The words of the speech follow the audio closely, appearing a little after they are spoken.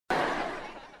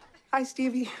Hi,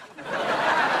 Stevie.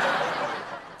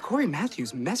 Corey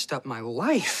Matthews messed up my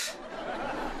life.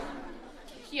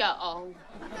 Yeah, oh.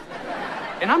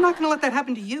 And I'm not gonna let that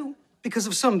happen to you because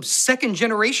of some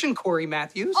second-generation Corey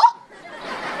Matthews. Oh!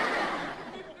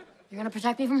 You're gonna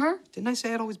protect me from her? Didn't I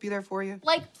say I'd always be there for you?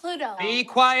 Like Pluto. Be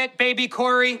quiet, baby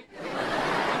Corey.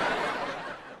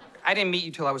 I didn't meet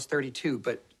you till I was 32,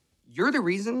 but you're the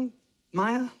reason,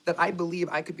 Maya, that I believe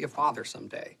I could be a father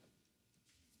someday.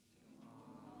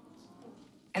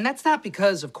 And that's not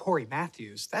because of Corey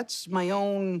Matthews. That's my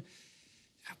own,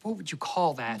 what would you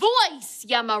call that? Voice,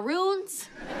 ya maroons.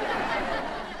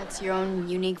 That's your own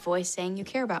unique voice saying you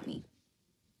care about me.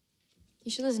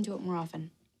 You should listen to it more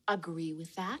often. Agree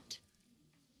with that?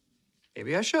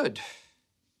 Maybe I should.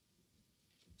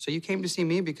 So you came to see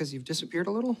me because you've disappeared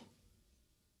a little?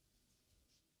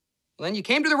 Well, then you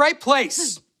came to the right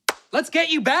place. Let's get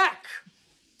you back.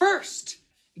 First,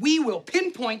 we will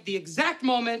pinpoint the exact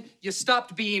moment you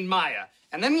stopped being Maya,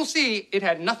 and then we'll see it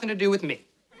had nothing to do with me.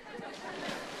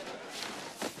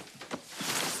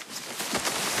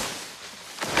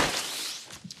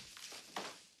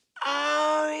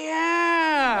 Oh,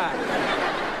 yeah.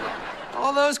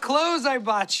 All those clothes I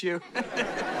bought you.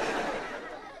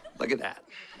 Look at that.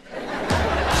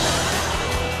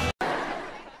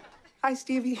 Hi,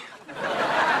 Stevie.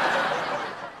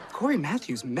 Corey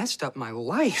Matthews messed up my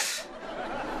life.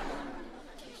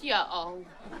 Yeah, oh.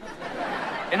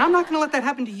 And I'm not gonna let that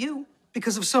happen to you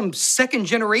because of some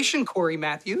second-generation Corey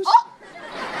Matthews. Oh!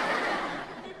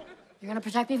 You're gonna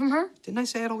protect me from her? Didn't I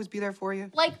say I'd always be there for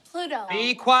you? Like Pluto.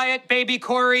 Be quiet, baby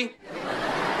Corey.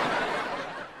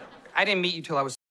 I didn't meet you till I was